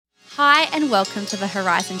Hi and welcome to the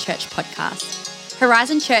Horizon Church podcast.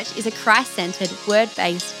 Horizon Church is a Christ-centered,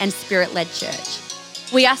 word-based and spirit-led church.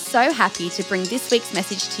 We are so happy to bring this week's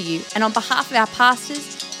message to you, and on behalf of our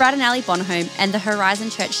pastors, Brad and Ali Bonholm, and the Horizon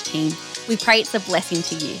Church team, we pray it's a blessing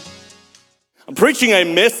to you. I'm preaching a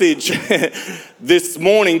message this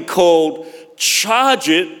morning called Charge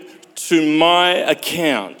It to My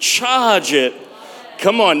Account. Charge it.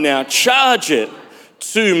 Come on now, charge it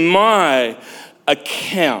to my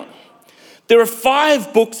account. There are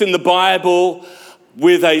 5 books in the Bible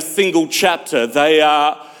with a single chapter. They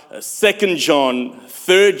are 2 John,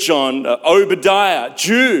 3 John, Obadiah,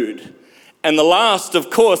 Jude, and the last, of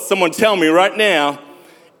course, someone tell me right now,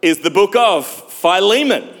 is the book of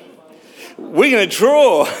Philemon. We're going to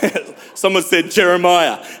draw. Someone said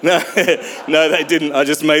Jeremiah. No, they didn't. I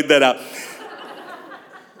just made that up.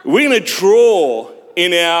 We're going to draw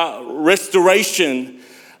in our restoration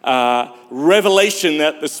revelation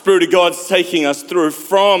that the Spirit of God's taking us through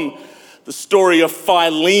from the story of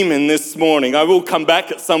Philemon this morning. I will come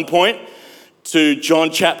back at some point to John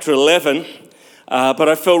chapter 11, but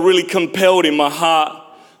I felt really compelled in my heart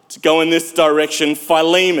to go in this direction.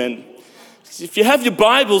 Philemon. If you have your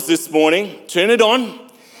Bibles this morning, turn it on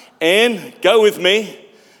and go with me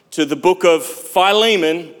to the book of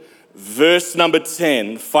Philemon, verse number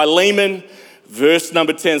 10. Philemon, verse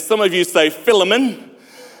number 10. Some of you say Philemon.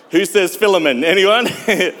 Who says Philemon? Anyone?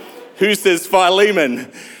 Who says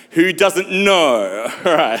Philemon? Who doesn't know?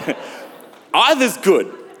 All right. Either's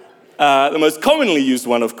good. The most commonly used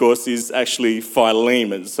one, of course, is actually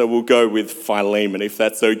Philemon. So we'll go with Philemon if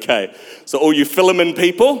that's okay. So all you Philemon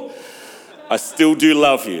people, I still do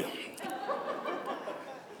love you.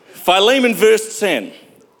 Philemon, verse 10.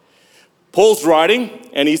 Paul's writing,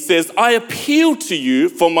 and he says, I appeal to you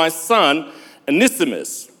for my son,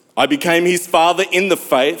 Onesimus. I became his father in the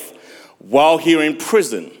faith while here in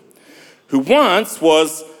prison, who once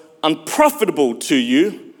was unprofitable to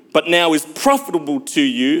you, but now is profitable to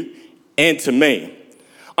you and to me.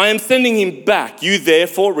 I am sending him back. You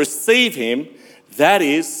therefore receive him, that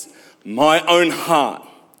is my own heart,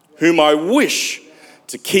 whom I wish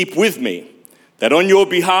to keep with me, that on your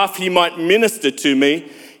behalf he might minister to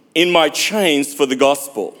me in my chains for the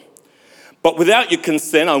gospel. But without your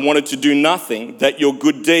consent, I wanted to do nothing, that your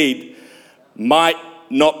good deed might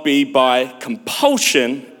not be by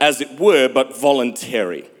compulsion, as it were, but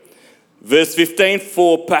voluntary. Verse 15,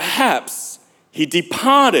 for perhaps he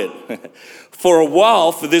departed for a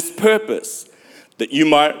while for this purpose, that you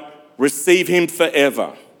might receive him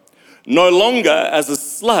forever, no longer as a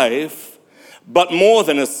slave, but more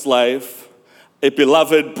than a slave, a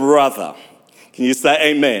beloved brother. Can you say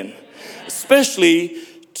amen? Especially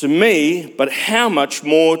to me, but how much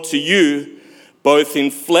more to you, both in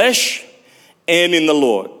flesh and in the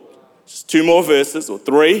Lord. Just 2 more verses, or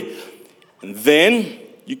 3. And then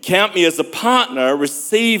you count me as a partner,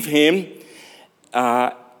 receive him.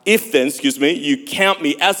 You count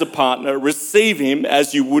me as a partner, receive him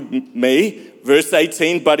as you would me. Verse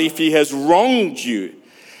 18, but if he has wronged you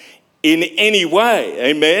in any way,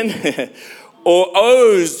 amen, or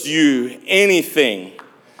owes you anything,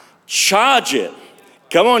 charge it.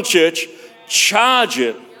 Come on, church, charge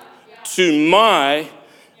it to my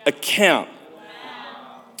account.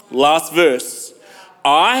 Last verse.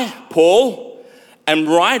 I, Paul, am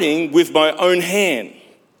writing with my own hand.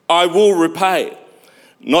 I will repay.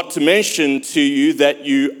 Not to mention to you that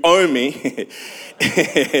you owe me.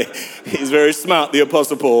 He's very smart, the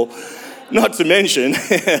Apostle Paul. Not to mention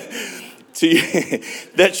to you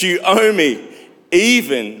that you owe me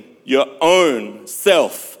even your own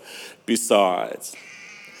self besides.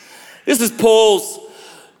 This is Paul's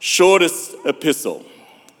shortest epistle.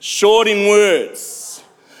 Short in words,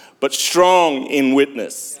 but strong in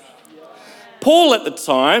witness. Paul at the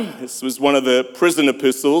time, this was one of the prison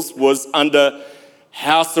epistles, was under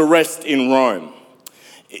house arrest in Rome.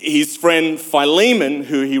 His friend Philemon,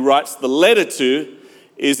 who he writes the letter to,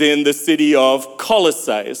 is in the city of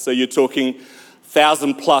Colossae. So you're talking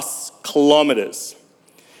 1,000+ kilometers.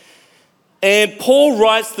 And Paul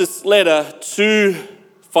writes this letter to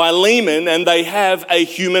Philemon, and they have a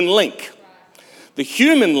human link. The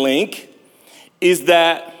human link is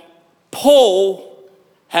that Paul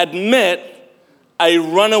had met a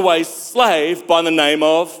runaway slave by the name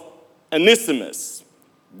of Onesimus.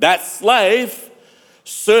 That slave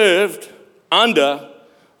served under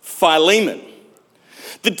Philemon.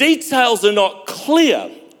 The details are not clear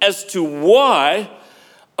as to why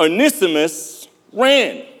Onesimus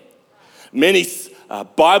ran. Many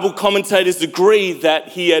Bible commentators agree that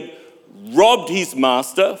he had robbed his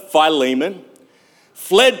master, Philemon,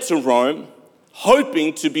 fled to Rome,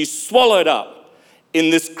 hoping to be swallowed up in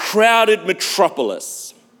this crowded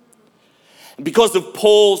metropolis. And because of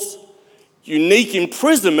Paul's unique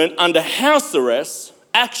imprisonment under house arrest,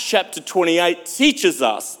 Acts chapter 28 teaches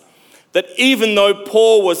us that even though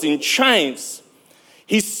Paul was in chains,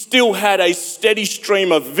 he still had a steady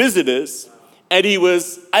stream of visitors, and he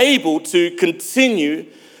was able to continue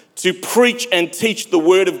to preach and teach the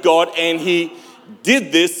word of God, and he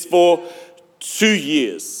did this for 2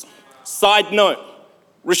 years. Side note,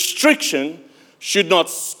 restriction should not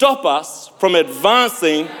stop us from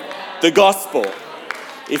advancing the gospel.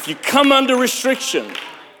 If you come under restriction,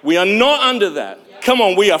 we are not under that. Come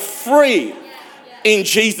on, we are free in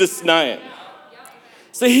Jesus' name.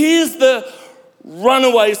 So here's the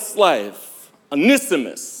runaway slave,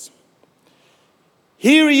 Onesimus.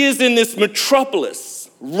 Here he is in this metropolis,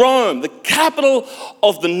 Rome, the capital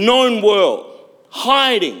of the known world,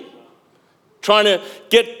 hiding, trying to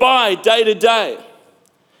get by day to day.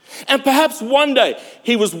 And perhaps one day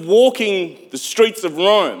he was walking the streets of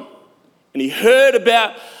Rome and he heard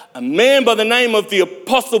about a man by the name of the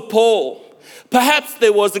Apostle Paul. Perhaps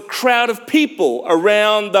there was a crowd of people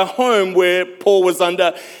around the home where Paul was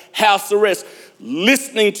under house arrest,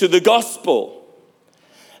 listening to the gospel.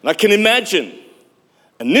 And I can imagine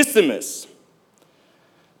Onesimus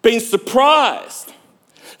being surprised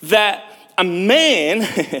that a man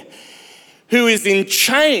who is in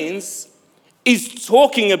chains is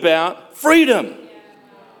talking about freedom.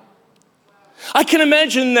 I can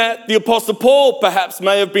imagine that the Apostle Paul perhaps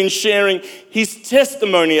may have been sharing his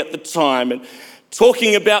testimony at the time and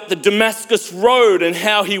talking about the Damascus Road and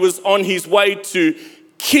how he was on his way to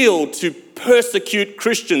kill, to persecute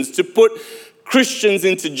Christians, to put Christians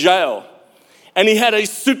into jail. And he had a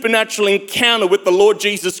supernatural encounter with the Lord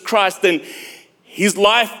Jesus Christ, and his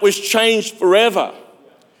life was changed forever.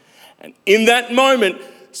 And in that moment,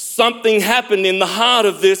 something happened in the heart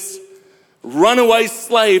of this runaway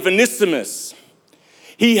slave, Onesimus.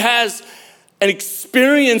 He has an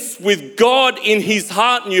experience with God in his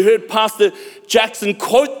heart, and you heard Pastor Jackson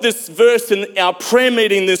quote this verse in our prayer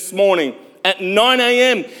meeting this morning at 9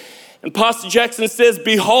 a.m. And Pastor Jackson says,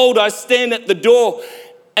 "Behold, I stand at the door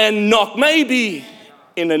and knock." Maybe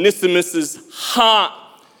in Onesimus's heart,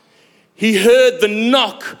 he heard the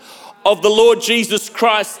knock of the Lord Jesus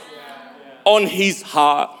Christ on his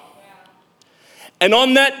heart. And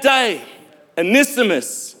on that day,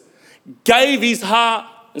 Onesimus gave his heart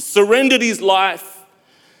and surrendered his life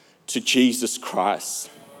to Jesus Christ.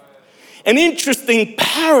 An interesting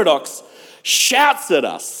paradox shouts at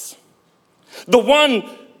us. The one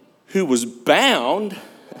who was bound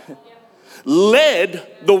led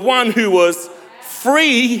the one who was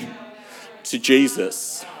free to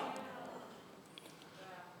Jesus.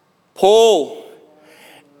 Paul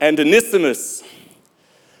and Onesimus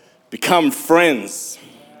become friends.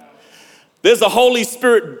 There's a Holy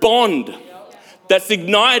Spirit bond that's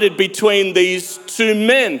ignited between these two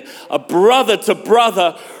men, a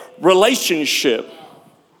brother-to-brother relationship.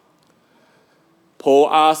 Paul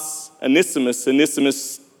asks Onesimus,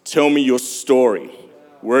 "Onesimus, tell me your story.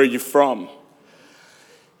 Where are you from?"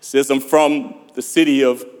 He says, "I'm from the city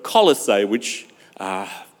of Colossae, which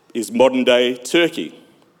is modern-day Turkey."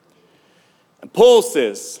 And Paul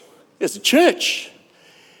says, "There's a church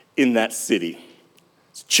in that city.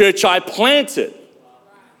 It's a church I planted.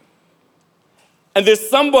 And there's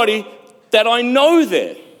somebody that I know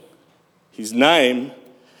there. His name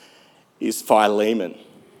is Philemon."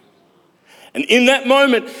 And in that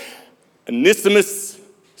moment, Onesimus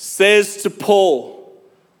says to Paul,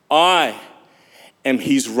 "I am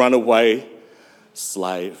his runaway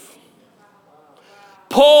slave."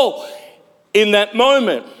 Paul, in that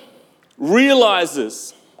moment,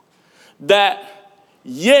 realizes that,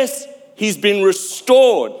 yes, he's been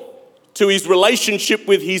restored to his relationship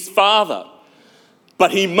with his father,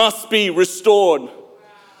 but he must be restored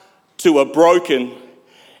to a broken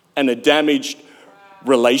and a damaged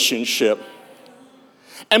relationship.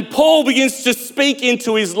 And Paul begins to speak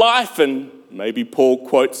into his life, and maybe Paul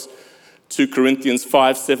quotes 2 Corinthians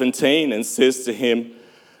 5:17 and says to him,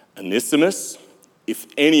 "Onesimus, if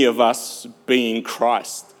any of us be in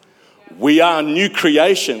Christ, we are new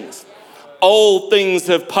creations. Old things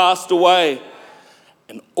have passed away,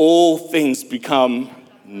 and all things become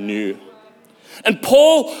new." And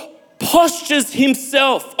Paul postures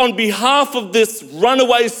himself on behalf of this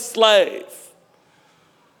runaway slave.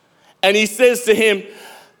 And he says to him,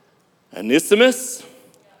 "Onesimus,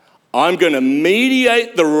 I'm going to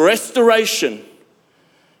mediate the restoration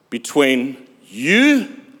between you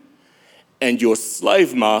and your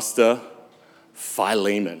slave master,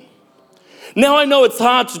 Philemon." Now, I know it's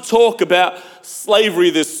hard to talk about slavery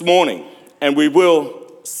this morning, and we will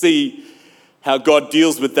see how God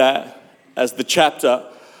deals with that as the chapter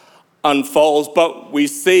unfolds. But we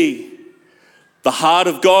see the heart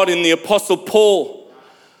of God in the Apostle Paul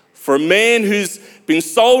for a man who's been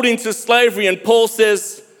sold into slavery. And Paul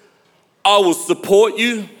says, I will support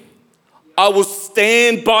you. I will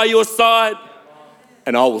stand by your side,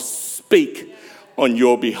 and I will speak on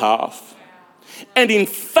your behalf. And in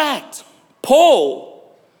fact,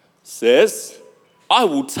 Paul says, I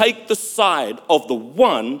will take the side of the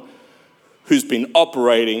one who's been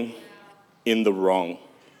operating in the wrong.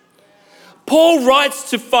 Paul writes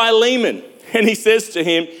to Philemon, and he says to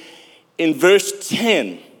him in verse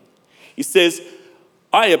 10, he says,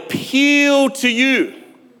 I appeal to you,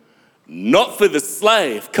 not for the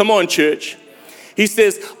slave. Come on, church. He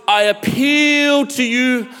says, I appeal to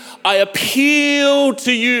you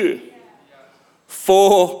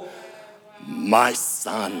for my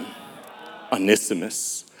son,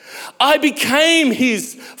 Onesimus. I became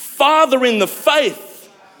his father in the faith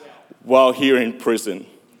while here in prison.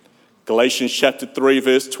 Galatians chapter 3,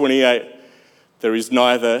 verse 28. There is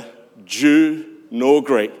neither Jew nor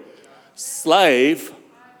Greek, slave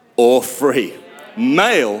or free,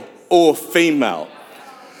 male or female.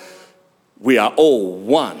 We are all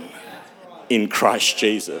one in Christ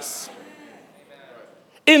Jesus.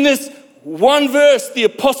 In this one verse, the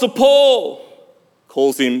Apostle Paul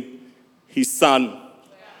calls him his son,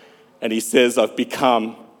 and he says, I've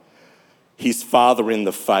become his father in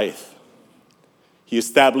the faith. He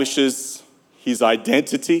establishes his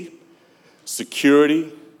identity,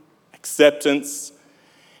 security, acceptance,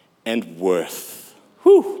 and worth.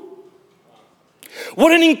 Whew.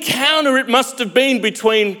 What an encounter it must have been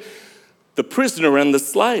between the prisoner and the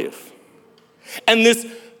slave. And this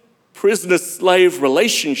prisoner-slave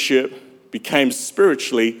relationship became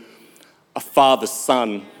spiritually a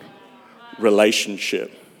father-son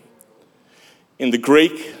relationship. In the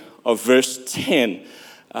Greek of verse 10,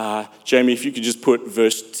 Jamie, if you could just put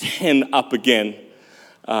verse 10 up again,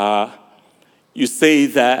 you see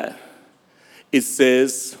that it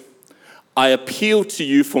says, I appeal to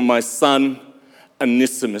you for my son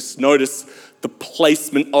Onesimus. Notice the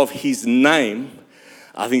placement of his name.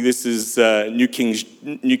 I think this is New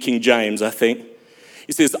King James, I think.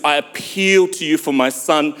 It says, I appeal to you for my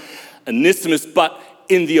son Onesimus, but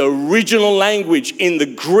in the original language, in the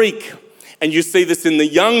Greek, and you see this in the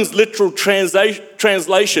Young's literal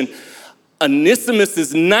translation,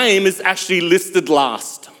 Onesimus' name is actually listed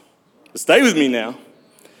last. Stay with me now.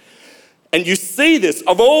 And you see this,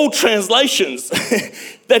 of all translations,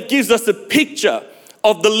 that gives us a picture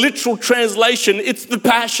of the literal translation. It's the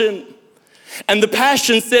Passion. And the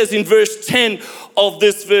Passion says in verse 10 of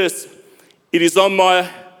this verse, it is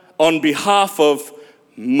on behalf of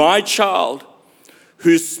my child,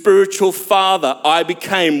 whose spiritual father I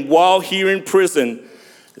became while here in prison,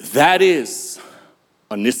 that is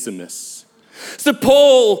Onesimus. So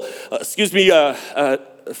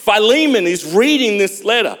Philemon is reading this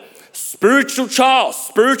letter. Spiritual child,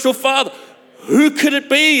 spiritual father, who could it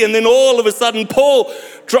be? And then all of a sudden Paul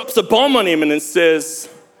drops a bomb on him and it says,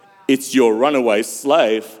 it's your runaway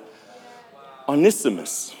slave,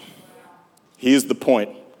 Onesimus. Here's the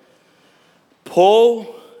point.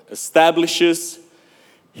 Paul establishes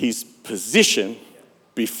his position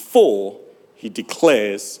before he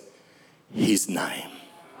declares his name.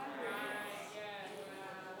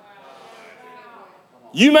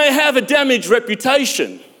 You may have a damaged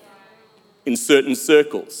reputation in certain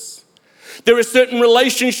circles. There are certain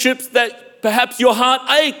relationships that perhaps your heart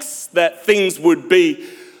aches that things would be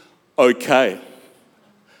okay.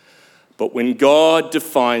 But when God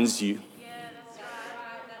defines you,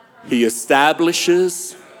 He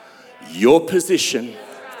establishes your position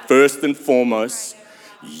first and foremost.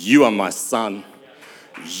 You are my son.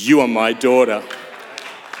 You are my daughter.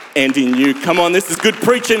 And in you. Come on, this is good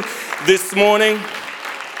preaching this morning.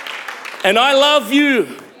 And I love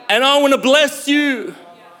you. And I want to bless you.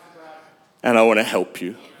 And I want to help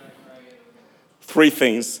you. 3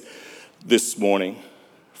 things this morning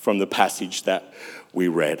from the passage that we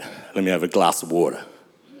read. Let me have a glass of water,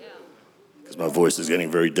 because my voice is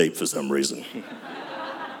getting very deep for some reason.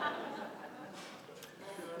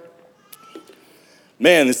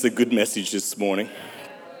 Man, this is a good message this morning.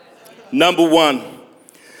 Number 1,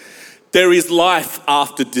 there is life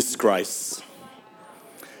after disgrace.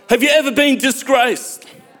 Have you ever been disgraced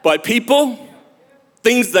by people,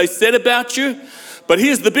 things they said about you? But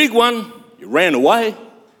here's the big one. You ran away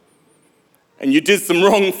and you did some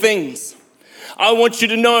wrong things. I want you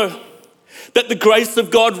to know that the grace of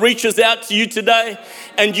God reaches out to you today,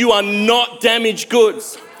 and you are not damaged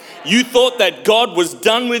goods. You thought that God was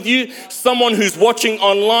done with you. Someone who's watching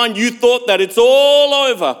online, you thought that it's all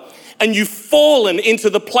over. and you've fallen into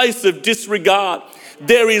the place of disregard,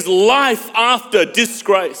 there is life after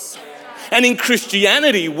disgrace. And in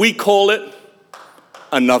Christianity, we call it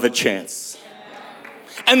another chance.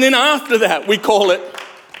 And then after that, we call it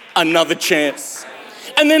another chance.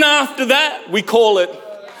 And then after that, we call it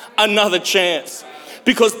another chance.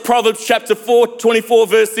 Because Proverbs chapter 24,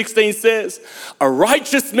 verse 16 says, a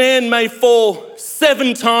righteous man may fall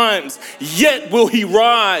 7 times, yet will he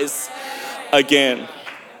rise again.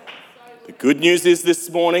 The good news is this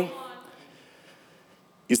morning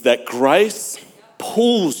is that grace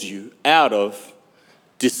pulls you out of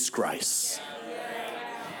disgrace.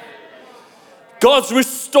 God's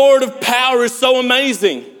restorative power is so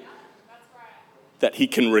amazing that he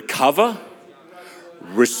can recover,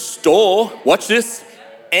 restore, watch this,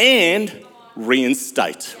 and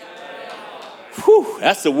reinstate. Whew,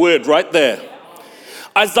 that's a word right there.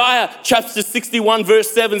 Isaiah chapter 61 verse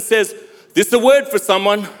 7 says, this is a word for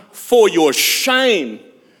someone, for your shame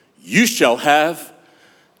you shall have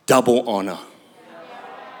double honor.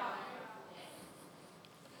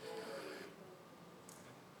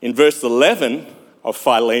 In verse 11 of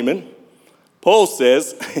Philemon, Paul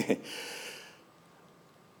says,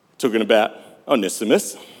 talking about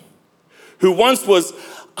Onesimus, who once was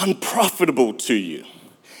unprofitable to you.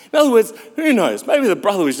 In other words, who knows? Maybe the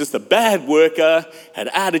brother was just a bad worker, had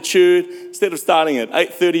attitude. Instead of starting at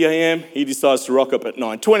 8:30 a.m., he decides to rock up at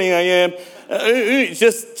 9:20 a.m. It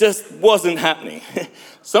just wasn't happening.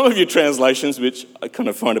 Some of your translations, which I kind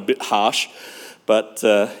of find a bit harsh, but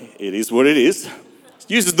it is what it is,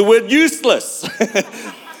 uses the word useless.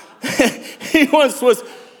 He once was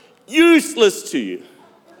useless to you,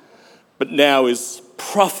 but now is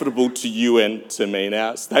profitable to you and to me.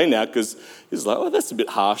 Now, stay now, because it's like, oh, that's a bit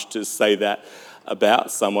harsh to say that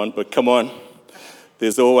about someone, but come on,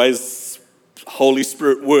 there's always Holy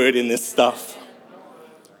Spirit word in this stuff.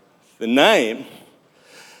 The name,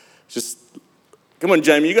 just, come on,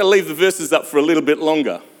 Jamie, you got to leave the verses up for a little bit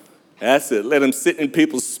longer. That's it, let them sit in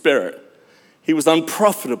people's spirit. He was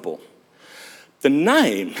unprofitable. The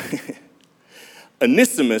name,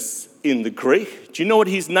 Onesimus in the Greek, do you know what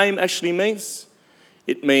his name actually means?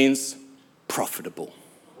 It means profitable.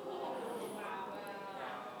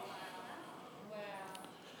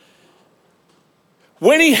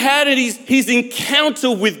 When he had his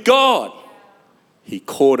encounter with God, he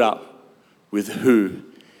caught up with who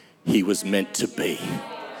he was meant to be.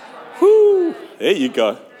 Whoo, there you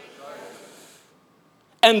go.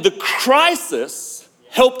 And the crisis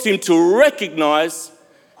helped him to recognize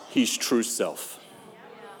his true self.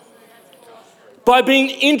 By being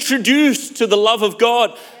introduced to the love of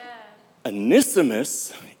God,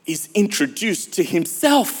 Onesimus is introduced to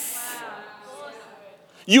himself.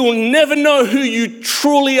 You will never know who you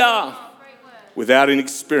truly are without an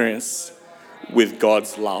experience with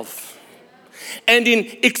God's love. And in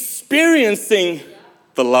experiencing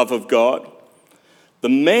the love of God, the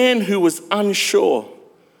man who was unsure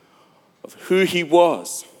of who he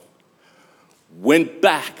was went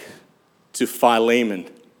back to Philemon,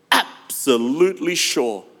 absolutely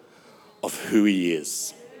sure of who he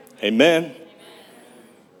is. Amen.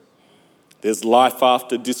 There's life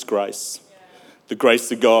after disgrace. The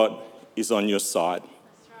grace of God is on your side.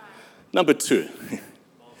 Number 2,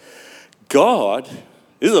 God,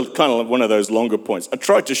 this is kind of one of those longer points. I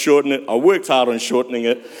tried to shorten it. I worked hard on shortening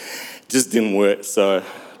it. Just didn't work. So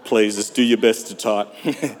please, just do your best to type.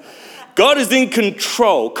 God is in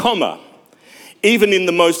control, even in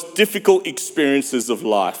the most difficult experiences of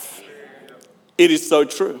life. It is so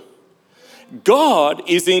true. God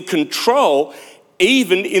is in control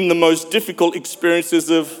even in the most difficult experiences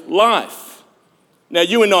of life. Now,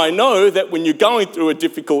 you and I know that when you're going through a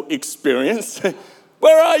difficult experience,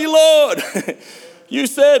 where are you, Lord? You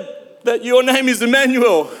said that your name is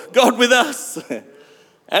Emmanuel, God with us. And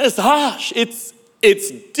it's harsh,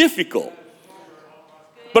 it's difficult.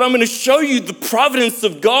 But I'm going to show you the providence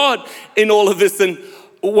of God in all of this. And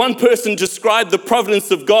one person described the providence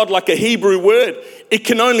of God like a Hebrew word. It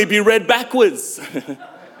can only be read backwards.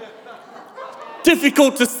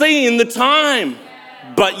 Difficult to see in the time.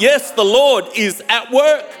 But yes, the Lord is at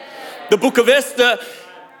work. The book of Esther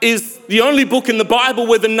is the only book in the Bible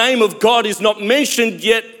where the name of God is not mentioned,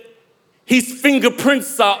 yet his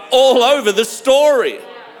fingerprints are all over the story.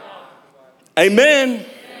 Amen.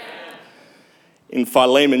 In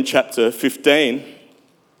Philemon chapter 15,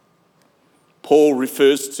 Paul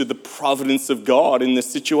refers to the providence of God in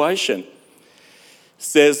this situation.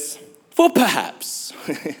 Says, for perhaps,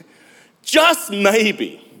 just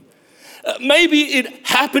maybe it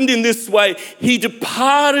happened in this way. He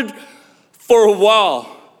departed for a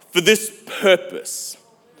while for this purpose,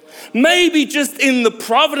 Maybe just in the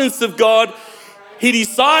providence of God, he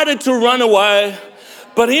decided to run away.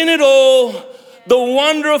 But in it all, the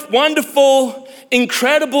wonderful,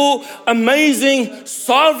 incredible, amazing,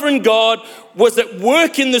 sovereign God was at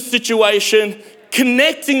work in the situation,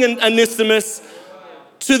 connecting Onesimus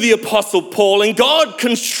to the Apostle Paul. And God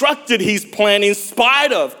constructed his plan in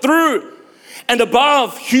spite of, through, and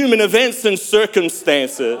above human events and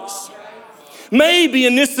circumstances. Maybe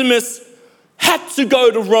Onesimus had to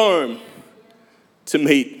go to Rome to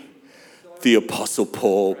meet the Apostle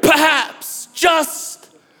Paul. Perhaps, just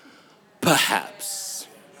perhaps.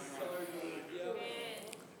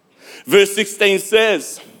 Verse 16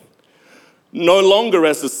 says, no longer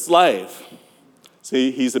as a slave.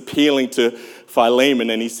 See, he's appealing to Philemon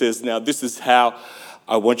and he says, now this is how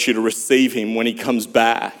I want you to receive him when he comes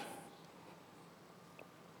back.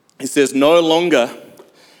 He says, no longer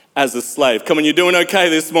as a slave. Come on, you're doing okay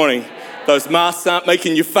this morning. Those masks aren't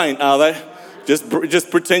making you faint, are they?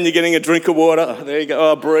 Just pretend you're getting a drink of water. Oh, there you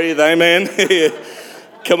go. Oh, breathe. Amen.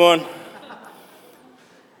 Come on.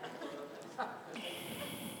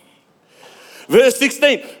 Verse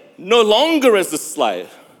 16. No longer as a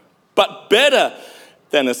slave, but better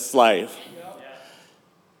than a slave.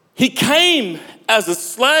 He came as a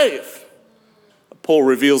slave. Paul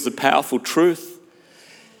reveals a powerful truth.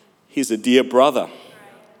 He's a dear brother.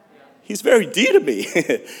 He's very dear to me,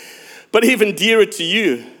 but even dearer to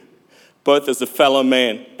you, both as a fellow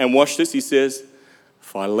man. And watch this, he says,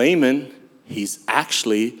 Philemon, he's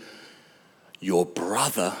actually your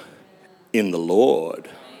brother in the Lord.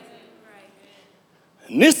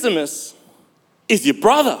 Onesimus is your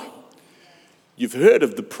brother. You've heard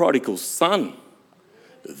of the prodigal son.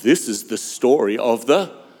 This is the story of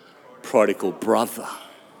the prodigal brother.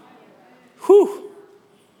 Whew.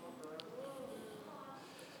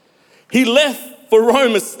 He left for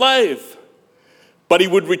Rome a slave, but he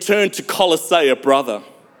would return to Colossae a brother.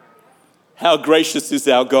 How gracious is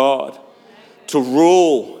our God to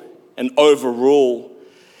rule and overrule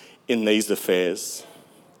in these affairs.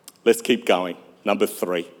 Let's keep going. Number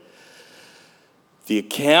 3. The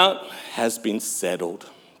account has been settled.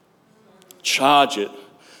 Charge it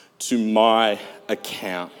to my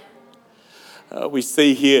account. We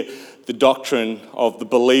see here the doctrine of the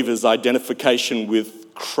believer's identification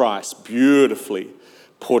with Christ, beautifully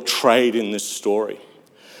portrayed in this story.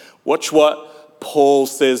 Watch what Paul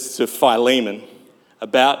says to Philemon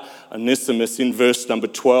about Onesimus in verse number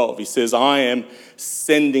 12. He says, I am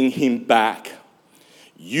sending him back.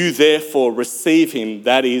 You therefore receive him,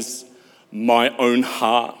 that is my own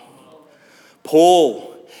heart.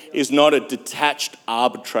 Paul is not a detached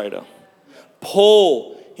arbitrator.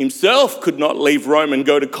 Paul himself could not leave Rome and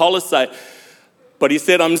go to Colossae, but he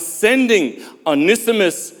said, I'm sending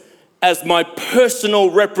Onesimus as my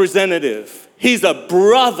personal representative. He's a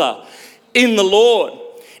brother in the Lord.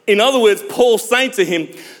 In other words, Paul's saying to him,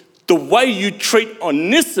 the way you treat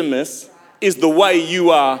Onesimus is the way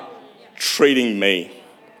you are treating me.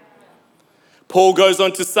 Paul goes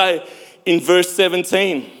on to say in verse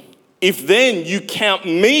 17, if then you count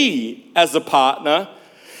me as a partner,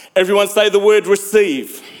 everyone say the word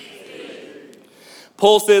receive.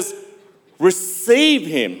 Paul says, receive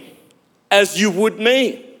him as you would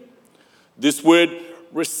me. This word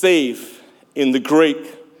receive in the Greek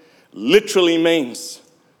literally means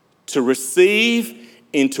to receive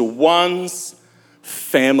into one's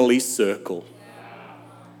family circle.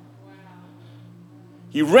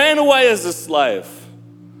 He ran away as a slave.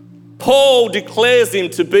 Paul declares him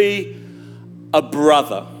to be a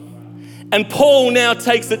brother. And Paul now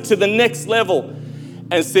takes it to the next level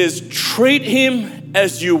and says, treat him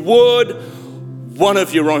as you would one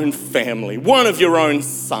of your own family, one of your own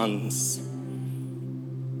sons.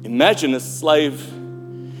 Imagine a slave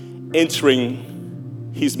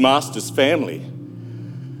entering his master's family,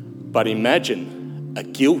 but imagine a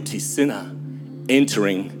guilty sinner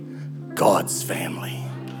entering God's family.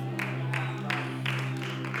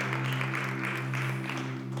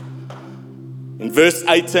 In verse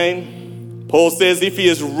 18, Paul says, if he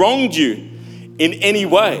has wronged you in any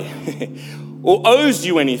way or owes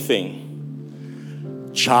you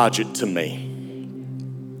anything, charge it to me.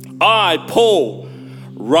 I, Paul,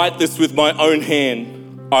 write this with my own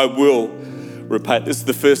hand. I will repay. This is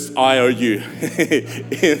the first IOU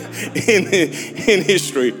in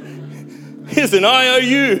history. Here's an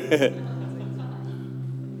IOU.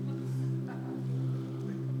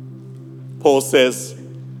 Paul says,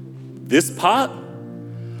 this part,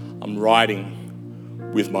 I'm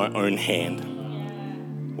writing with my own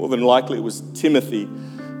hand. More than likely it was Timothy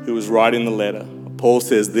who was writing the letter. Paul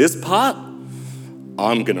says, this part,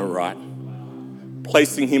 I'm going to write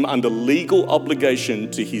placing him under legal obligation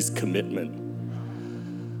to his commitment.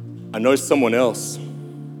 I know someone else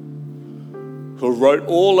who wrote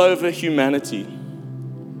all over humanity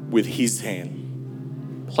with his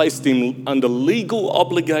hand, placed him under legal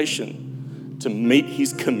obligation to meet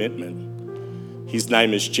his commitment. His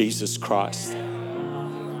name is Jesus Christ.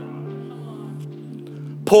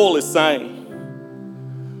 Paul is saying,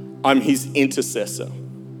 I'm his intercessor.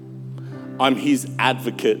 I'm his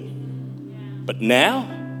advocate. But now,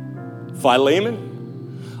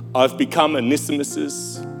 Philemon, I've become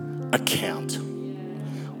Onesimus's account.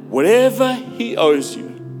 Whatever he owes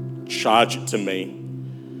you, charge it to me.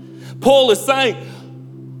 Paul is saying,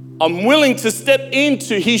 I'm willing to step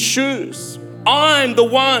into his shoes. I'm the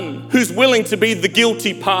one who's willing to be the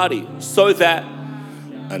guilty party so that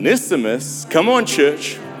Onesimus, come on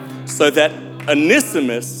church, so that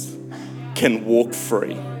Onesimus can walk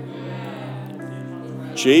free.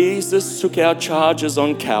 Jesus took our charges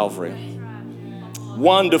on Calvary.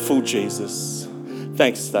 Wonderful Jesus.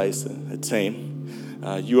 Thanks, Stacey, the team.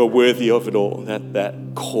 You are worthy of it all. That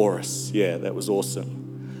chorus, yeah, that was awesome.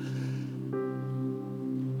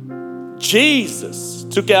 Jesus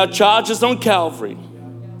took our charges on Calvary,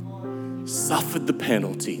 suffered the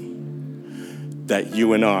penalty that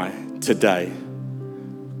you and I today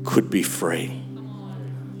could be free.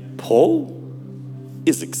 Paul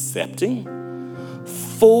is accepting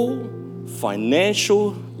full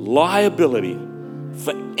financial liability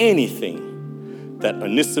for anything that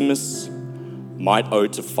Onesimus might owe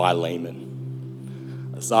to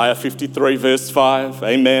Philemon. Isaiah 53 verse 5,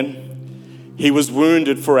 amen. He was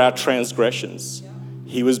wounded for our transgressions.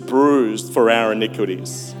 He was bruised for our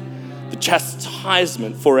iniquities. The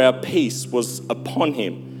chastisement for our peace was upon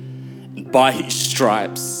him, and by his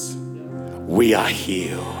stripes we are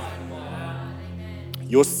healed.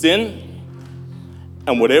 Your sin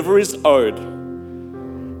and whatever is owed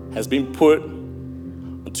has been put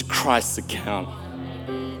onto Christ's account.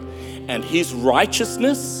 And his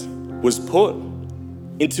righteousness was put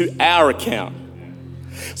into our account.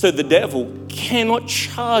 So the devil cannot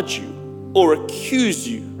charge you or accuse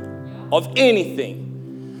you of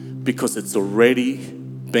anything because it's already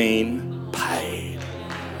been paid.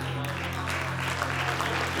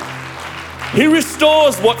 He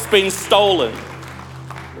restores what's been stolen.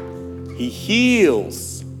 He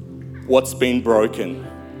heals what's been broken,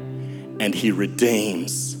 and he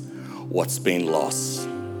redeems what's been lost.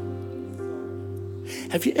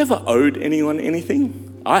 Have you ever owed anyone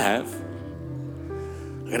anything? I have.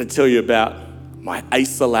 I'm going to tell you about my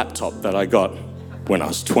Acer laptop that I got when I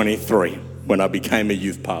was 23, when I became a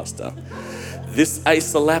youth pastor. This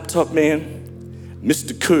Acer laptop, man,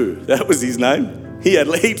 Mr. Koo, that was his name. He had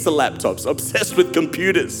heaps of laptops, obsessed with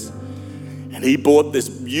computers. And he bought this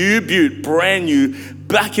U-Butte, brand new,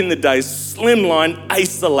 back in the day, slimline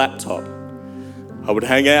Acer laptop. I would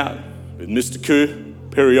hang out with Mr. Koo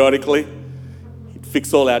periodically. He'd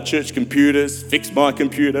fix all our church computers, fix my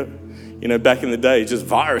computer. You know, back in the day, just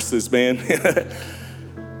viruses, man.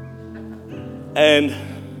 And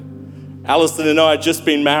Alison and I had just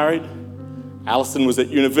been married. Alison was at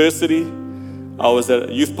university. I was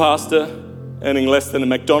a youth pastor, earning less than a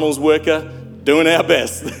McDonald's worker, doing our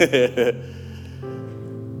best.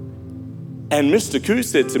 And Mr. Koo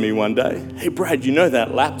said to me one day, hey, Brad, you know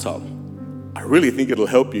that laptop? I really think it'll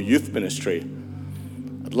help your youth ministry.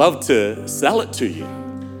 I'd love to sell it to you.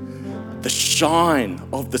 The shine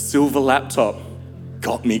of the silver laptop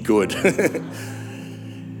got me good.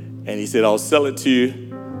 And he said, I'll sell it to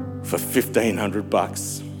you for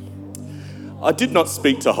 $1,500. I did not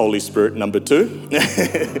speak to Holy Spirit number 2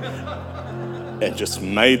 and just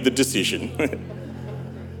made the decision.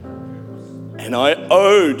 And I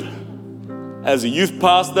owed, as a youth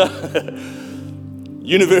pastor,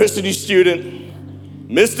 university student,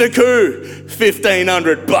 Mr. Koo,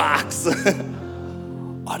 $1,500.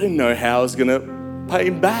 I didn't know how I was going to pay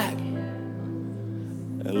him back.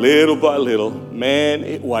 And little by little, man,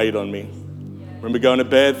 it weighed on me. Remember going to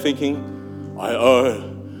bed thinking, I owe.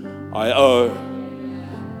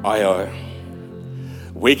 A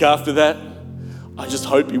week after that, I just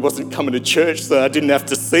hoped he wasn't coming to church so I didn't have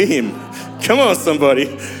to see him. Come on,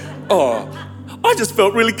 somebody. Oh, I just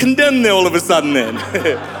felt really condemned there all of a sudden then.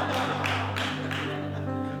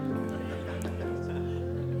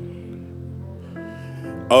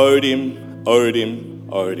 Owed him.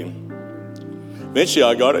 Eventually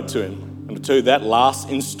I got it to him. And I tell you, that last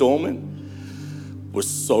installment was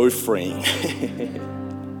so freeing.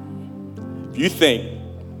 If you think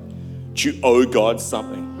that you owe God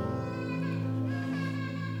something,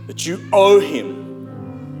 that you owe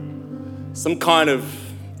him some kind of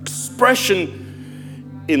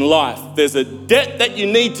expression in life. There's a debt that you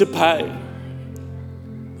need to pay.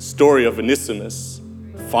 The story of Onesimus,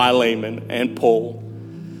 Philemon, and Paul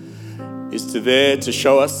is there to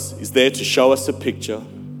show us a picture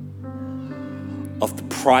of the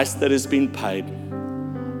price that has been paid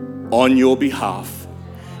on your behalf,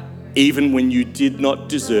 even when you did not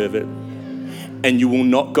deserve it. And you will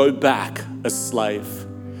not go back a slave.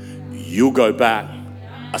 You'll go back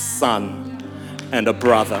a son and a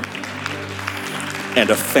brother and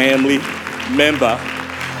a family member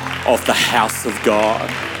of the house of God.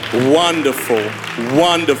 Wonderful,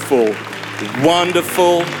 wonderful,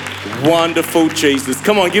 wonderful, wonderful Jesus.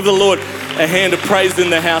 Come on, give the Lord a hand of praise in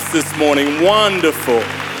the house this morning. Wonderful,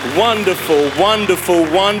 wonderful, wonderful,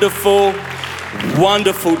 wonderful,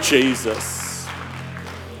 wonderful Jesus.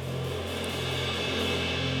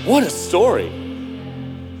 What a story.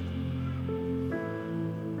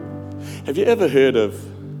 Have you ever heard of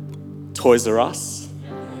Toys R Us?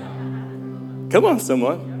 Come on,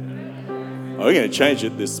 someone. We're going to change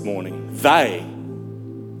it this morning. They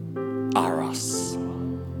are us.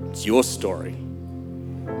 It's your story.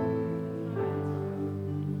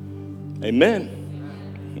 Amen.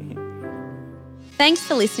 Thanks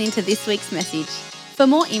for listening to this week's message. For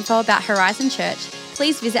more info about Horizon Church,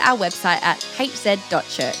 please visit our website at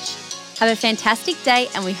hz.church. Have a fantastic day,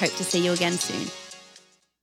 and we hope to see you again soon.